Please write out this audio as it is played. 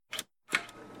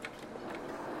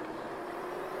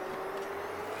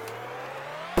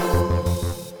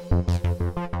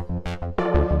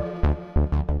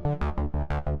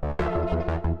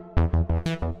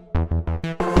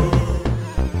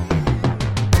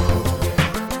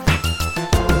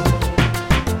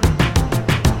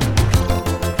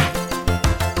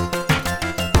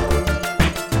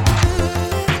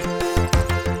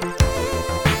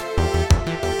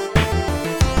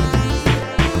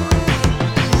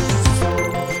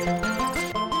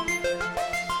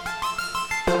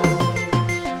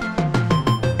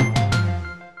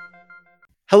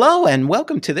Hello, and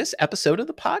welcome to this episode of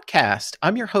the podcast.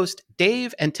 I'm your host,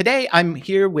 Dave, and today I'm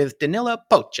here with Danilo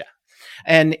Poccia,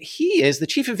 and he is the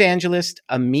chief evangelist,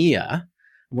 EMEA.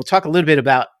 We'll talk a little bit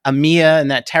about EMEA and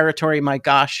that territory. My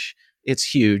gosh, it's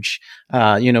huge.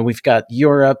 We've got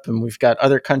Europe and we've got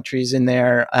other countries in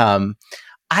there.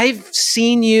 I've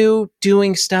seen you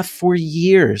doing stuff for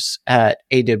years at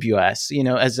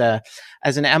AWS.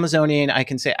 As an Amazonian, I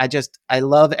can say I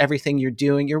love everything you're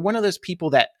doing. You're one of those people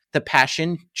that the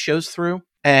passion shows through,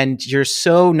 and you're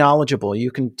so knowledgeable.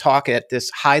 You can talk at this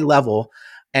high level,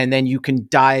 and then you can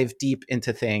dive deep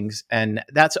into things. And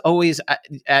that's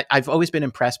I've always been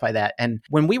impressed by that. And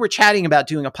when we were chatting about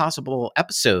doing a possible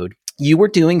episode, you were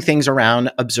doing things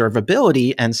around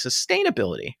observability and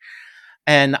sustainability.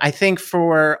 And I think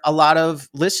for a lot of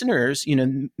listeners,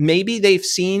 maybe they've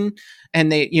seen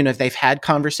and if they've had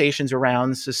conversations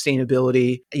around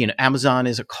sustainability, Amazon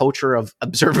is a culture of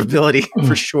observability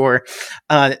for sure.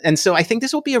 And so I think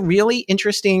this will be a really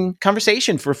interesting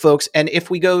conversation for folks. And if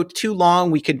we go too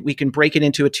long, we can break it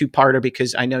into a two-parter,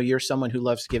 because I know you're someone who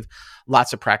loves to give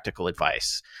lots of practical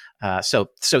advice. So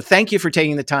thank you for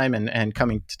taking the time and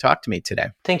coming to talk to me today.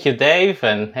 Thank you, Dave.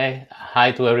 And hey,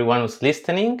 hi to everyone who's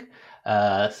listening.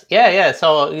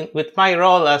 So with my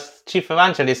role as chief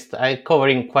evangelist, I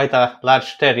covering quite a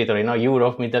large territory,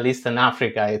 Europe, Middle East, and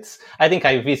Africa. I think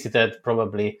I visited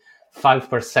probably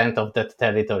 5% of that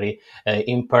territory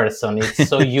in person. It's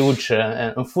so huge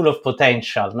and full of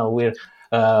potential.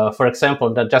 For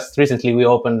example, that just recently we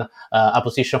opened a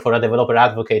position for a developer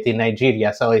advocate in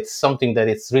Nigeria. So it's something that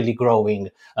it's really growing.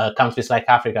 Countries like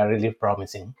Africa are really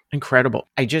promising. Incredible.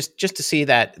 I just to see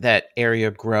that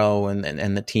area grow and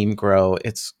the team grow,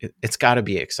 it's got to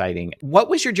be exciting. What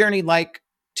was your journey like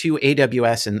to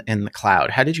AWS and the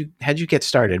cloud? How did you get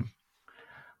started?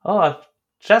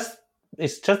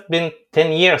 It's just been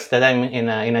 10 years that I'm in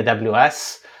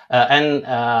AWS.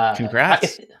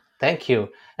 Congrats. Thank you.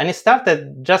 And it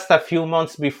started just a few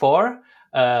months before.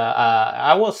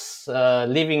 I was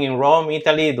living in Rome,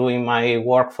 Italy, doing my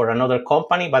work for another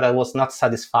company, but I was not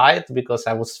satisfied because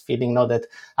I was feeling that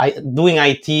doing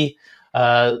IT,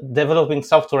 developing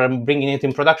software and bringing it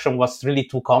in production was really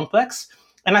too complex.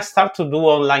 And I started to do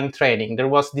online training. There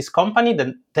was this company that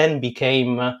then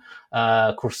became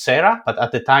Coursera, but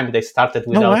at the time they started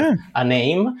without a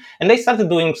name. And they started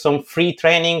doing some free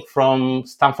training from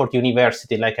Stanford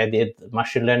University, like I did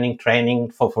machine learning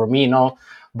training for me,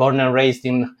 born and raised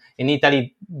in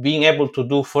Italy, being able to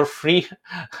do for free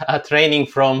a training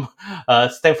from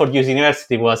Stanford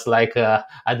University was like a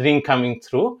dream coming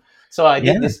true. So I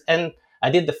did this, and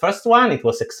I did the first one. It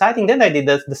was exciting. Then I did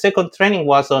the second training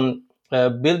was on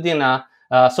building a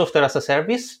software as a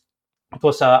service. It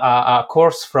was a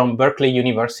course from Berkeley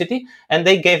University, and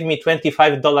they gave me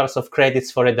 $25 of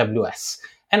credits for AWS.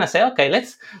 And I said, okay,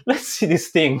 let's see this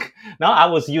thing. Now I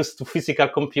was used to physical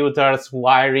computers,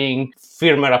 wiring,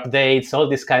 firmware updates, all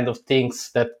these kind of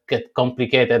things that get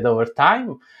complicated over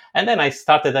time. And then I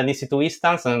started an EC2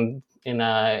 instance, and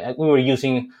we were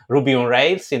using Ruby on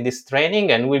Rails in this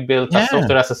training, and we built a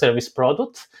software as a service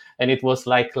product. And it was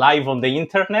like live on the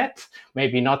internet,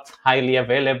 maybe not highly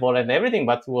available and everything,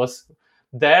 but was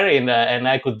there, and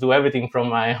I could do everything from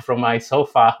my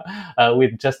sofa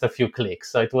with just a few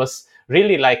clicks. So it was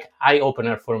really like eye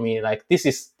opener for me. Like this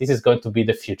is going to be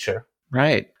the future.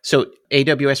 Right. So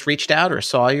AWS reached out or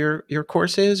saw your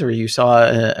courses, or you saw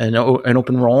an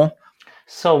open role?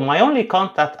 So my only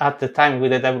contact at the time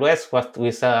with AWS was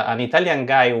with an Italian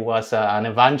guy who was an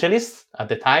evangelist at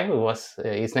the time.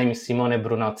 His name is Simone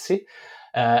Brunozzi.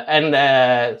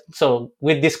 So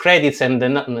with these credits and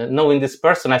knowing this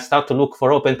person, I start to look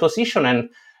for open position.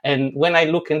 And when I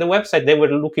look in the website, they were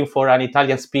looking for an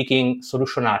Italian-speaking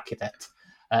solution architect.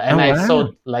 I saw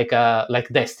like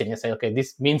destiny. I say, okay,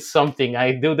 this means something.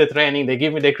 I do the training, they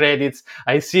give me the credits.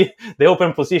 I see the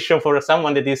open position for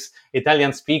someone that is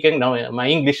Italian speaking. Now, my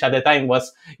English at the time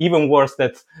was even worse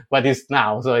than what is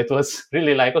now. So it was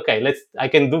really like, okay, I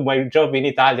can do my job in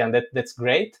Italian. That's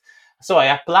great. So I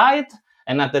applied.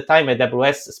 And at the time,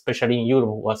 AWS, especially in Europe,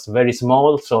 was very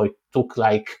small. So it took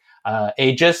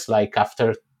ages. Like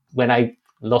after when I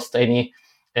lost any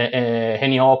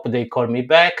hope, they called me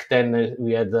back. Then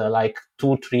we had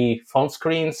 2-3 phone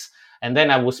screens, and then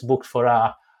I was booked for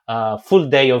a full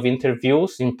day of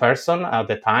interviews in person at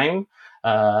the time.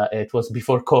 It was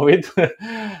before COVID,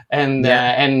 and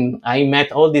I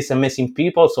met all these amazing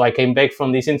people. So I came back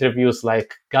from these interviews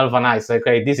galvanized.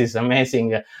 Okay, this is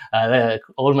amazing.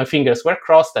 All my fingers were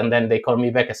crossed, and then they called me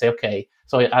back. I say, okay.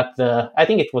 So I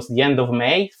think it was the end of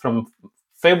May, from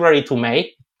February to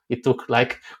May. It took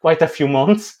quite a few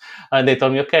months, and they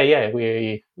told me, okay, yeah,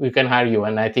 we can hire you.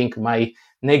 And I think my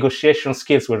negotiation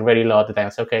skills were very low at the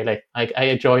time. So, okay, like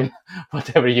I join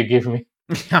whatever you give me.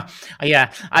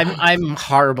 Yeah, I'm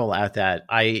horrible at that.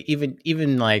 I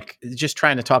even like just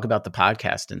trying to talk about the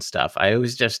podcast and stuff. I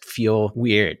always just feel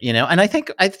weird, And I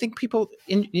think people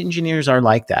engineers are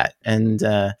like that, and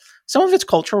some of it's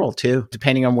cultural too,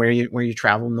 depending on where you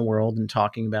travel in the world and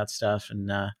talking about stuff. And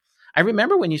I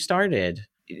remember when you started,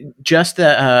 just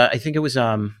I think it was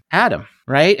Adam,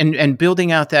 right, and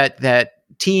building out that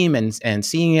team and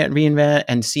seeing it reinvent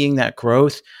and seeing that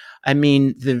growth. I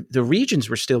mean, the regions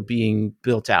were still being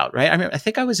built out, right? I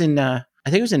think I was in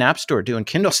App Store doing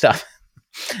Kindle stuff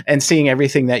and seeing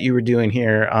everything that you were doing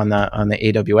here on the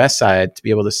AWS side to be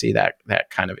able to see that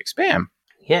kind of expand.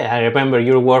 Yeah, I remember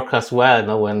your work as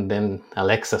well. When then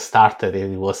Alexa started,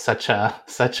 it was such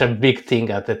a big thing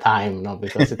at the time,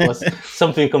 because it was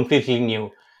something completely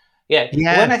new.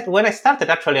 Yeah. When I started,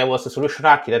 actually, I was a solution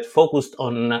architect focused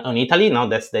on Italy. Now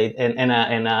that's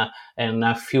and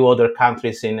a few other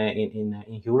countries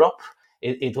in Europe.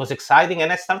 It was exciting,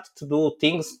 and I started to do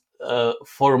things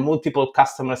for multiple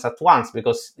customers at once,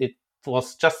 because it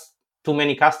was just too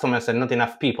many customers and not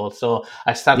enough people. So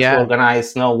I started to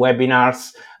organize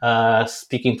webinars,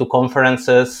 speaking to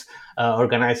conferences,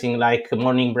 organizing like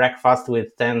morning breakfast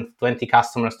with 10, 20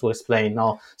 customers to explain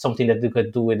something that you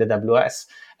could do with AWS.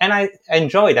 And I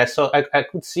enjoyed that. So I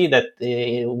could see that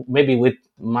maybe with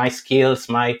my skills,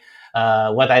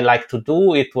 what I like to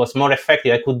do, it was more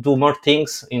effective. I could do more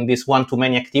things in these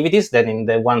one-to-many activities than in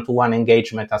the one-to-one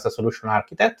engagement as a solution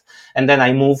architect. And then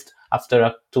I moved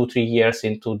after 2-3 years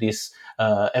into this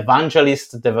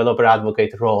evangelist developer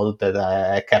advocate role that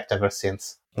I kept ever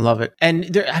since. Love it.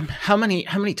 And how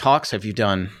many talks have you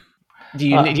done? Do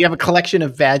you have a collection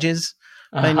of badges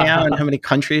by now, and how many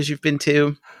countries you've been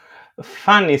to?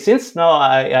 Funny, since now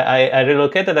I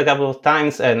relocated a couple of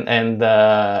times, and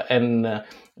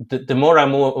the more I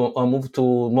move to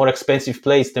more expensive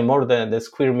place, the more the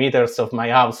square meters of my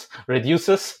house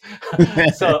reduces.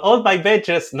 So all my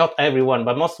badges, not everyone,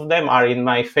 but most of them are in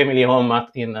my family home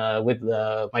with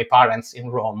my parents in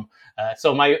Rome.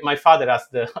 So my father has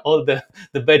all the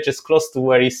badges close to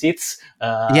where he sits.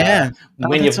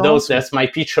 Many of those, awesome. That's my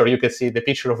picture. You can see the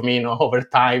picture of me, over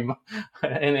time,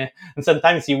 and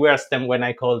sometimes he wears them when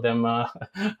I call them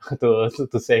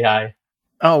to say hi.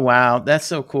 Oh, wow. That's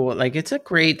so cool. Like, it's a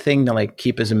great thing to like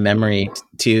keep as a memory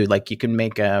too. Like, you can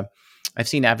make I've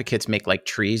seen advocates make like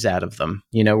trees out of them,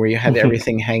 where you have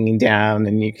everything hanging down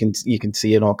and you can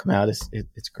see it all come out.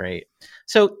 It's great.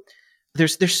 So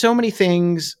there's so many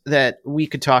things that we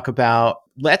could talk about.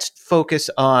 Let's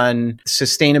focus on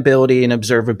sustainability and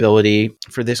observability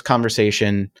for this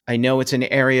conversation. I know it's an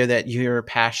area that you're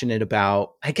passionate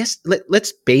about. I guess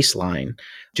let's baseline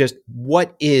just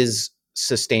what is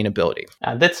sustainability?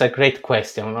 That's a great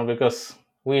question, because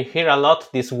we hear a lot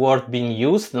this word being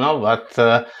used, but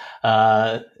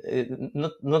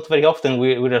not very often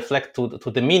we reflect to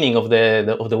the meaning of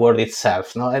the word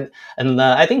itself. And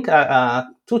I think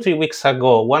 2-3 weeks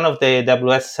ago, one of the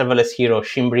AWS serverless hero,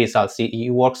 Shim Brizals, he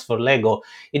works for Lego.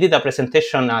 He did a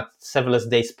presentation at Serverless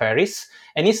Days Paris,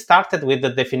 and he started with the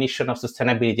definition of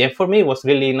sustainability. And for me, it was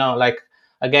really like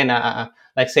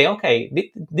say, okay,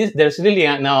 there's really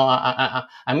a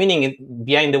meaning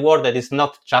behind the word that is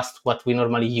not just what we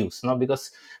normally use,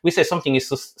 because we say something is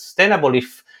sustainable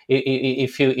if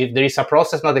there is a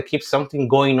process that keeps something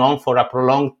going on for a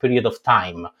prolonged period of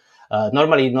time.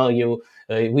 Normally,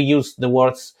 we use the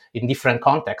words in different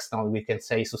contexts. Now we can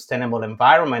say sustainable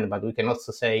environment, but we can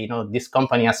also say, this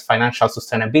company has financial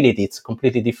sustainability. It's a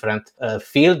completely different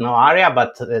field, area,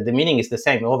 but the meaning is the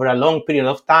same. Over a long period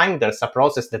of time, there's a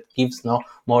process that gives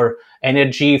more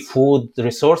energy, food,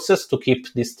 resources to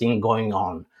keep this thing going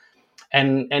on.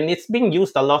 And it's being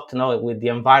used a lot with the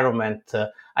environment.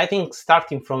 I think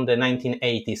starting from the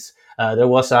 1980s, there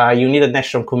was a United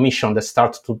Nations Commission that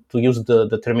started to use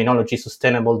the terminology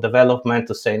sustainable development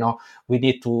to say, we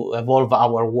need to evolve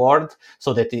our world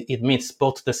so that it meets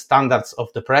both the standards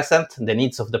of the present, the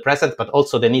needs of the present, but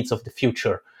also the needs of the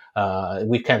future.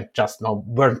 We can't just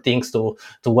burn things to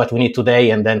what we need today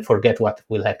and then forget what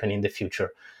will happen in the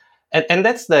future. And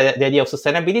that's the idea of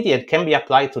sustainability. It can be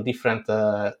applied to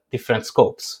different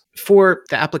scopes. For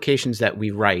the applications that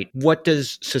we write, what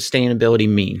does sustainability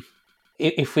mean?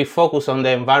 If we focus on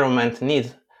the environment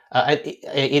needs,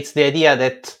 it's the idea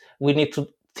that we need to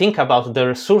think about the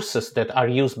resources that are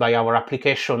used by our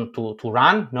application to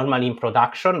run, normally in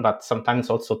production, but sometimes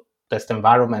also test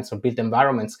environments or build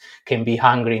environments can be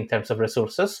hungry in terms of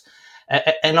resources.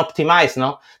 And optimize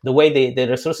the way the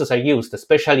resources are used,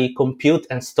 especially compute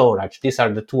and storage. These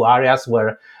are the two areas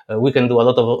where we can do a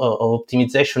lot of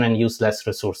optimization and use less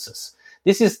resources.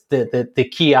 This is the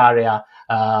key area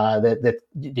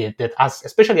that as,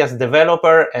 especially as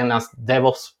developer and as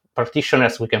DevOps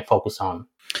practitioners, we can focus on.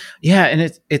 Yeah,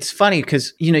 and it's funny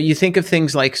because you think of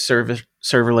things like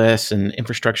serverless and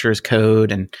infrastructure as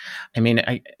code, and I mean,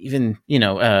 I even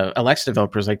Alexa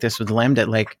developers like this with Lambda,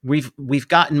 like we've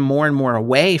gotten more and more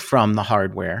away from the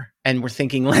hardware, and we're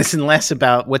thinking less and less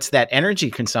about what's that energy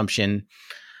consumption.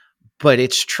 But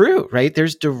it's true, right?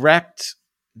 There's direct.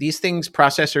 These things,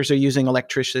 processors are using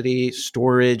electricity,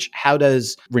 storage. How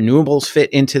does renewables fit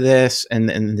into this, and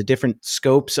the different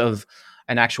scopes of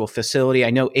an actual facility? I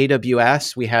know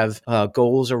AWS, we have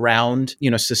goals around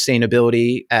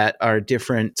sustainability at our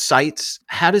different sites.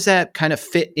 How does that kind of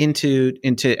fit into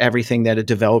everything that a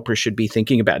developer should be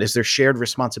thinking about? Is there shared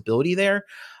responsibility there?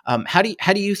 How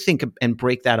do you think and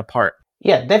break that apart?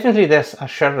 Yeah, definitely there's a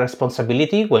shared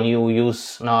responsibility when you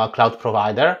use a cloud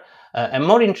provider. And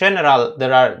more in general,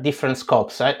 there are different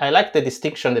scopes. I like the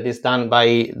distinction that is done by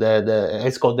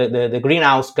it's called the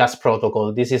greenhouse gas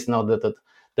protocol. This is now the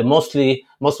most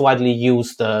widely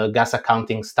used gas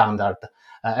accounting standard.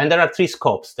 And there are three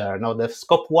scopes there. Now, the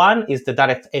scope one is the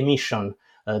direct emission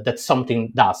that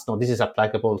something does. Now, this is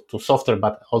applicable to software,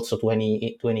 but also to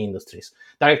any industries.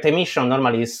 Direct emission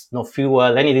normally is no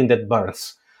fuel, anything that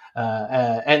burns.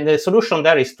 And the solution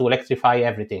there is to electrify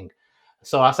everything.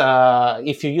 So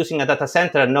if you're using a data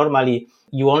center, normally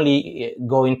you only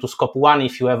go into scope one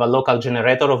if you have a local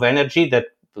generator of energy that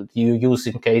you use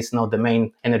in case the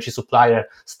main energy supplier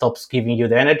stops giving you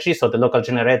the energy. So the local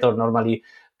generator normally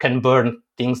can burn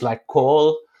things like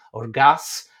coal or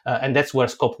gas, and that's where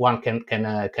scope one can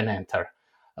enter.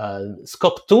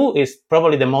 Scope two is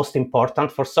probably the most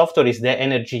important for software, is the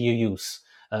energy you use.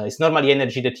 It's normally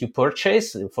energy that you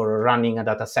purchase for running a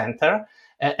data center.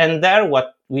 And there,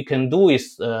 what we can do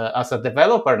is, as a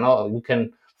developer, we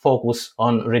can focus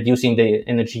on reducing the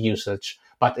energy usage.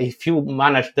 But if you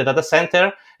manage the data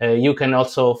center, you can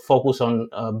also focus on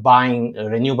buying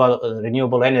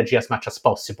renewable energy as much as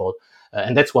possible.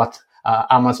 And that's what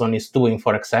Amazon is doing,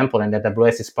 for example, and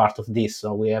AWS is part of this.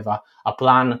 So we have a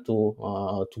plan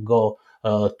to go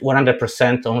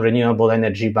 100% on renewable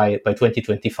energy by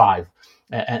 2025.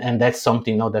 And that's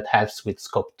something that helps with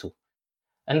scope 2.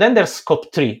 And then there's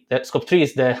scope 3. That scope 3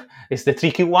 is the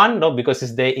tricky one, because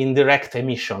it's the indirect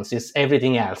emissions. It's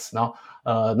everything else.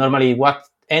 Normally, what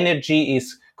energy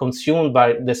is consumed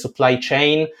by the supply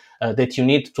chain that you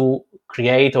need to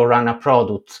create or run a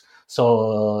product.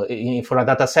 So for a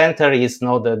data center, is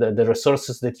the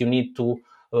resources that you need to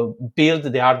build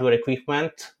the hardware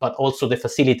equipment, but also the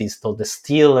facilities, so the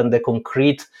steel and the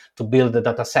concrete to build the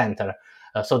data center.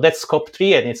 So that's scope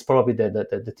 3, and it's probably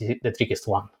the trickiest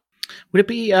one. Would it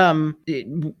be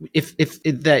if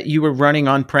that you were running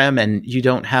on-prem and you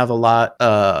don't have a lot,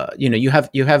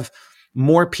 you have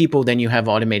more people than you have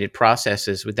automated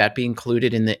processes? Would that be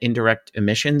included in the indirect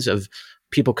emissions of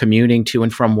people commuting to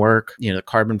and from work? The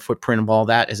carbon footprint of all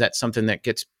that, is that something that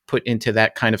gets put into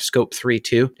that kind of scope 3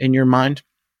 too in your mind?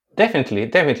 Definitely.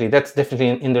 That's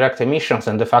definitely indirect emissions,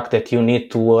 and the fact that you need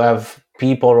to have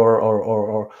people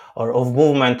or of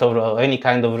movement or any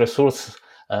kind of resources,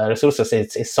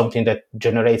 it's something that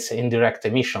generates indirect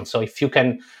emissions. So if you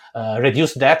can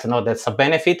reduce that, that's a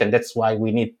benefit, and that's why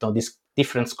we need these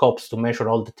different scopes to measure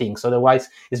all the things. Otherwise,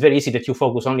 it's very easy that you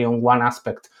focus only on one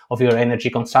aspect of your energy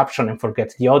consumption and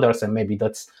forget the others, and maybe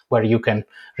that's where you can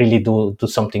really do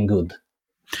something good.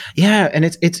 Yeah, and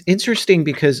it's interesting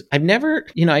because I've never,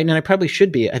 and I probably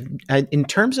should be, in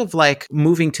terms of like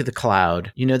moving to the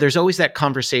cloud, there's always that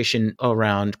conversation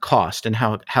around cost and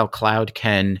how cloud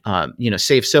can,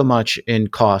 save so much in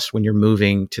cost when you're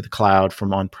moving to the cloud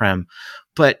from on-prem.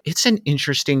 But it's an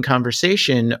interesting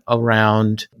conversation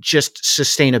around just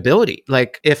sustainability.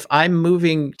 Like, if I'm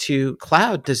moving to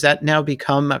cloud, does that now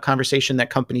become a conversation that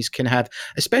companies can have,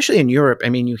 especially in Europe? I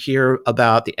mean, you hear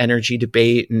about the energy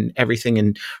debate and everything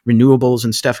and renewables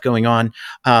and stuff going on.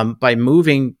 By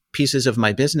moving pieces of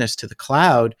my business to the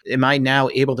cloud, am I now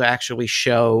able to actually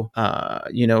show, a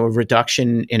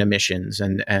reduction in emissions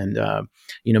and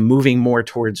moving more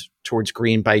towards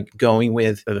green by going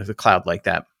with the cloud like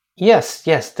that? Yes,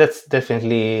 that's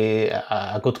definitely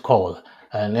a good call.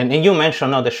 And you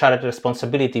mentioned the shared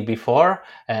responsibility before,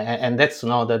 and that's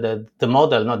the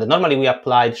model. Normally we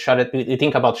applied we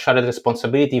think about shared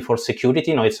responsibility for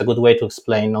security. It's a good way to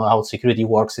explain how security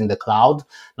works in the cloud.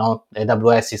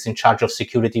 AWS is in charge of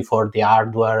security for the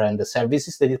hardware and the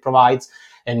services that it provides,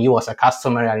 and you as a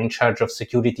customer are in charge of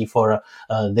security for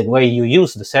the way you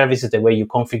use the services, the way you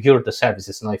configure the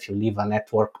services. If you leave a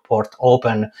network port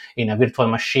open in a virtual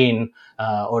machine,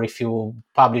 or if you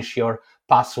publish your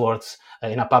passwords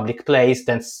in a public place,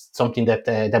 that's something that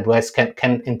AWS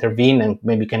can intervene and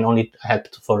maybe can only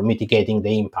help for mitigating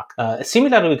the impact.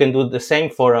 Similarly, we can do the same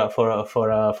for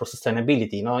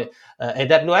sustainability.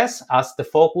 AWS has the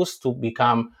focus to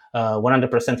become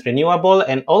 100% renewable,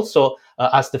 and also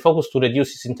has the focus to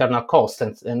reduce its internal cost.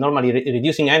 And normally,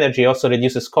 reducing energy also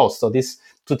reduces cost. So these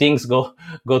two things go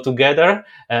together,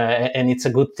 and it's a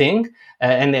good thing.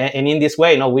 And in this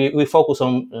way, we focus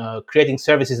on creating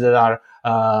services that are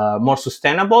more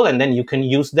sustainable, and then you can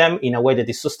use them in a way that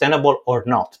is sustainable or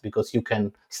not, because you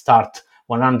can start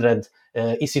 100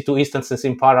 EC2 instances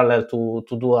in parallel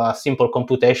to do a simple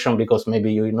computation, because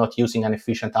maybe you're not using an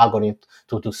efficient algorithm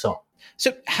to do so.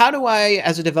 So how do I,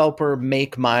 as a developer,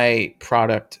 make my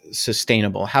product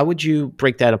sustainable? How would you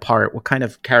break that apart? What kind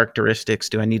of characteristics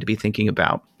do I need to be thinking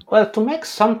about? Well, to make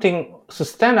something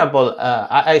sustainable,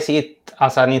 I see it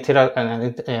as an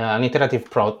iterative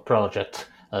project.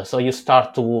 So you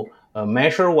start to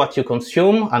measure what you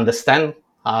consume, understand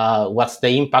what's the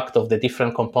impact of the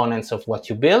different components of what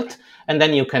you built, and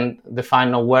then you can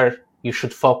define where you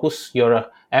should focus your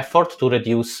effort to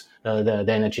reduce the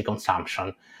energy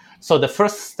consumption. So the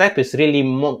first step is really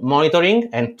monitoring,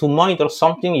 and to monitor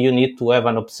something, you need to have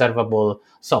an observable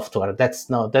software. That's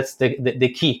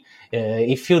the key.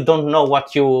 If you don't know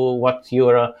what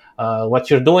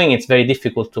you're doing, it's very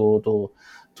difficult to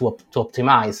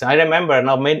optimize. I remember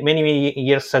now many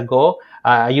years ago,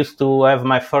 I used to have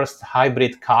my first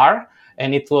hybrid car,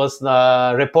 and it was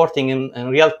reporting in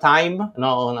real time,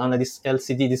 on this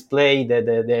LCD display,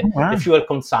 the fuel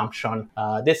consumption.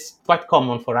 That's quite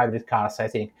common for hybrid cars, I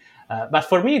think. But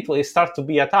for me, it started to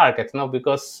be a target,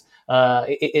 because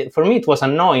for me it was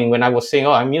annoying when I was saying,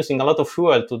 I'm using a lot of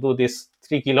fuel to do this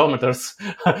 3 kilometers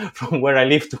from where I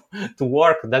live to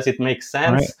work. Does it make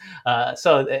sense? Right.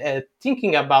 So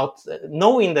thinking about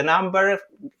knowing the number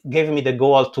gave me the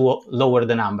goal to lower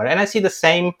the number. And I see the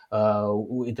same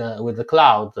with the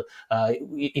cloud.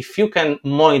 If you can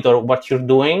monitor what you're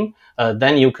doing,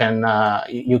 then you can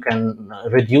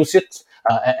reduce it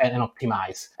and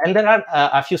optimize. And there are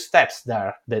a few steps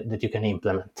there that you can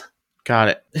implement. Got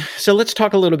it. So let's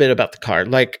talk a little bit about the car.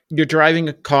 Like, you're driving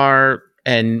a car,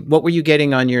 and what were you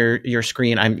getting on your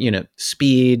screen?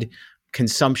 Speed,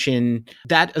 consumption,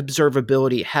 that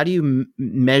observability. How do you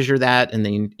measure that, and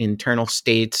the internal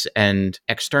states and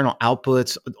external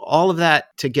outputs, all of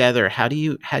that together? How do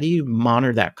you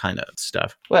monitor that kind of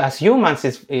stuff? Well, as humans,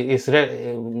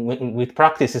 with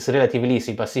practice, it's relatively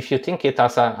easy. But if you think it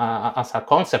as a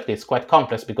concept, it's quite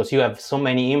complex, because you have so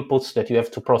many inputs that you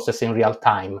have to process in real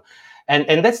time.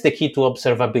 And that's the key to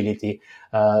observability.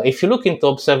 If you look into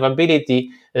observability,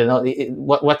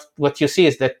 what you see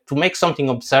is that to make something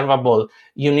observable,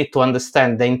 you need to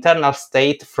understand the internal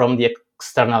state from the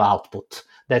external output.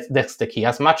 That's the key.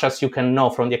 As much as you can know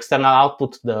from the external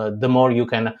output, the more you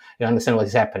understand what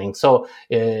is happening. So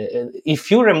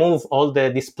if you remove all the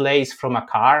displays from a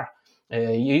car,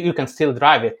 you can still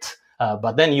drive it.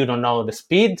 But then you don't know the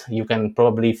speed. You can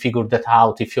probably figure that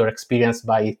out if you're experienced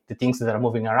by the things that are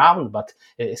moving around, but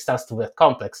it starts to get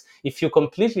complex. If you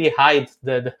completely hide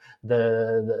the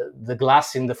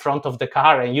glass in the front of the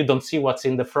car and you don't see what's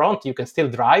in the front, you can still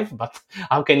drive, but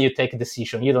how can you take a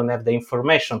decision? You don't have the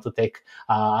information to take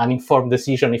an informed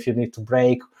decision if you need to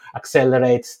brake,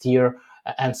 accelerate, steer,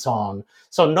 and so on.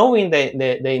 So knowing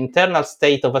the internal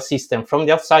state of a system from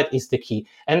the outside is the key.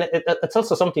 And it's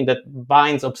also something that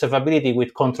binds observability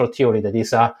with control theory. That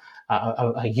is a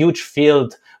huge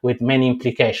field with many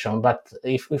implications. But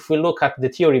if we look at the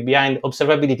theory behind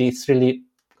observability, it's really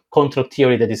control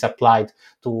theory that is applied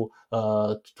to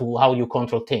how you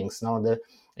control things.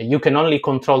 You can only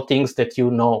control things that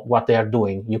you know what they are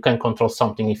doing. You can control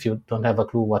something if you don't have a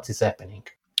clue what is happening.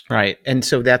 Right. And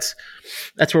so that's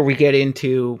where we get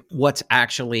into what's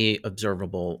actually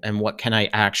observable and what can I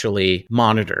actually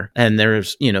monitor. And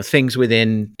there's, things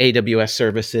within AWS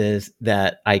services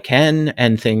that I can,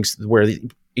 and things where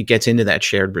it gets into that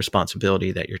shared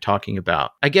responsibility that you're talking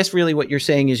about. I guess really what you're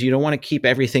saying is you don't want to keep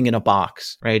everything in a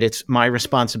box, right? It's my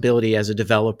responsibility as a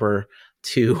developer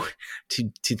to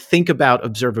think about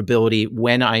observability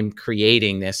when I'm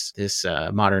creating this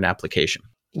modern application.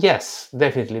 Yes,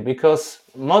 definitely, because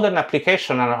modern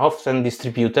applications are often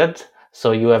distributed.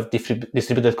 So you have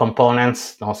distributed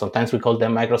components. Sometimes we call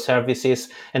them microservices,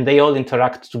 and they all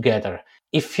interact together.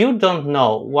 If you don't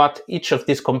know what each of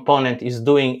these components is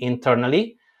doing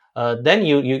internally, then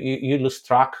you lose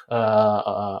track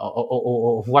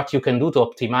of what you can do to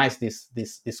optimize this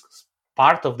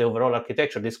part of the overall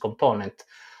architecture, this component.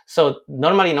 So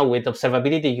normally, with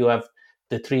observability, you have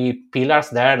the three pillars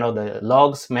there, the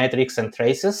logs, metrics, and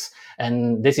traces.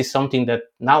 And this is something that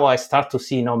now I start to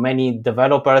see many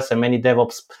developers and many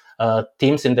DevOps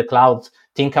teams in the cloud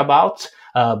think about.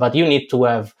 But you need to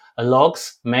have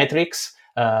logs, metrics,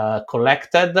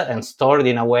 collected and stored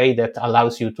in a way that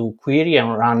allows you to query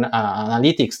and run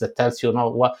analytics that tells you,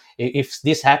 what if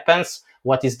this happens,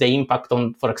 what is the impact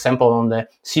on, for example, on the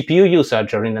CPU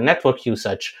usage or in the network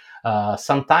usage.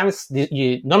 Sometimes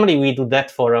normally we do that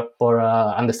for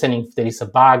understanding if there is a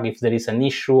bug, if there is an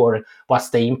issue, or what's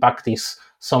the impact is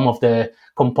some of the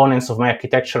components of my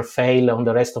architecture fail on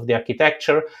the rest of the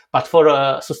architecture. But for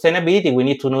sustainability, we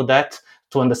need to know that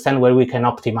to understand where we can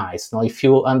optimize. Now, if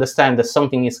you understand that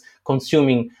something is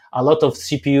consuming a lot of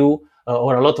CPU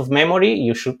or a lot of memory,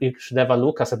 you should have a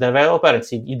look as a developer and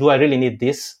see, do I really need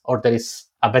this, or there is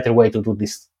a better way to do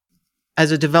this?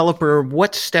 As a developer,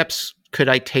 what steps could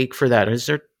I take for that? Is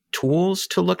there tools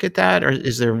to look at that, or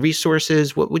is there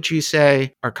resources? What would you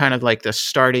say are kind of like the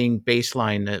starting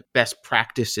baseline, the best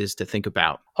practices to think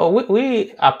about? Oh,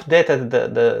 we updated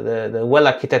the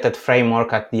well-architected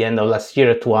framework at the end of last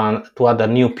year to add a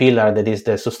new pillar that is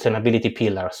the sustainability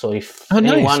pillar. So if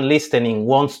anyone listening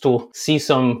wants to see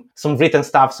some written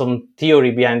stuff, some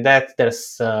theory behind that,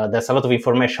 there's a lot of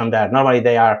information there. Normally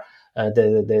they are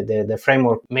the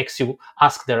framework makes you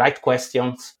ask the right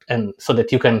questions, and so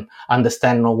that you can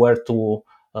understand where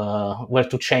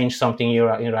to change something in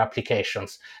your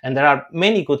applications. And there are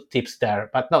many good tips there.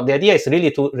 But no, the idea is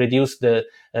really to reduce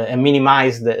and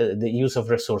minimize the use of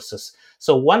resources.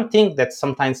 So one thing that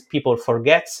sometimes people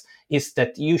forgets is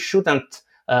that you shouldn't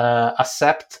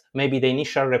accept maybe the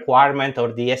initial requirement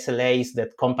or the SLAs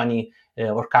that company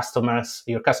or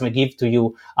your customer give to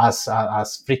you as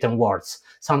written words.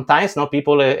 Sometimes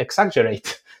people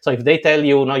exaggerate. So if they tell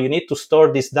you, you need to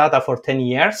store this data for 10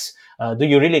 years, do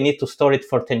you really need to store it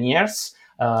for 10 years?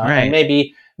 Right. And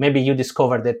maybe you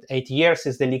discover that 8 years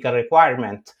is the legal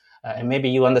requirement. And maybe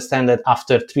you understand that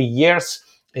after 3 years,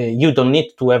 you don't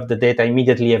need to have the data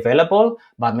immediately available,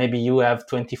 but maybe you have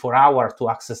 24 hours to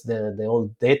access the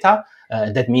old data.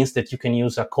 That means that you can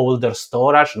use a colder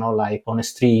storage, like on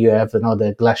S3 you have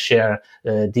the Glacier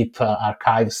deep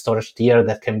archive storage tier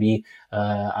that can be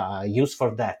used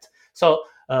for that. So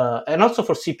and also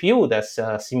for CPU, that's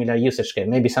a similar usage case.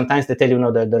 Maybe sometimes they tell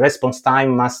you the response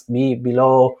time must be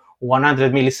below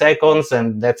 100 milliseconds,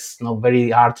 and that's very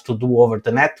hard to do over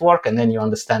the network. And then you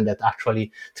understand that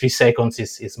actually 3 seconds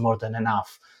is more than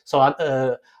enough.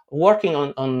 So working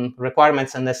on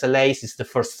requirements and SLAs is the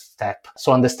first step.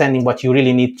 So understanding what you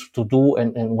really need to do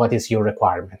and what is your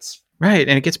requirements. Right.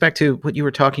 And it gets back to what you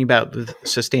were talking about with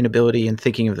sustainability and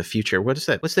thinking of the future. What is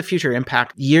that? What's the future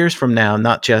impact years from now,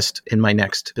 not just in my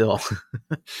next bill?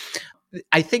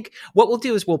 I think what we'll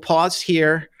do is we'll pause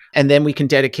here, and then we can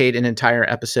dedicate an entire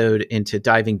episode into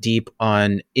diving deep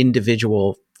on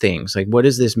individual things. Like, what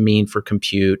does this mean for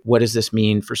compute? What does this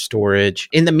mean for storage?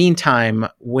 In the meantime,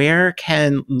 where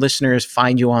can listeners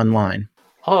find you online?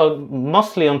 Oh,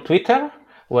 mostly on Twitter,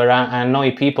 where I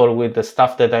annoy people with the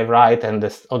stuff that I write and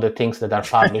the other things that are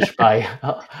published by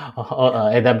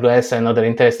AWS and other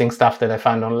interesting stuff that I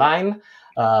find online.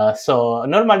 So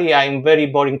normally I'm a very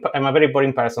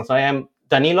boring person. So I am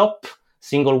Danilo,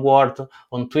 single word,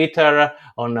 on Twitter,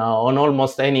 on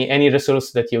almost any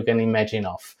resource that you can imagine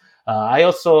of. I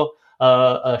also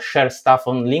share stuff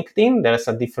on LinkedIn. There's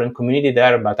a different community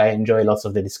there, but I enjoy lots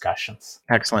of the discussions.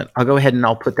 Excellent. I'll go ahead and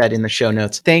I'll put that in the show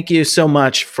notes. Thank you so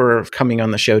much for coming on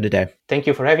the show today. Thank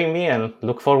you for having me, and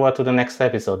look forward to the next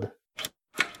episode.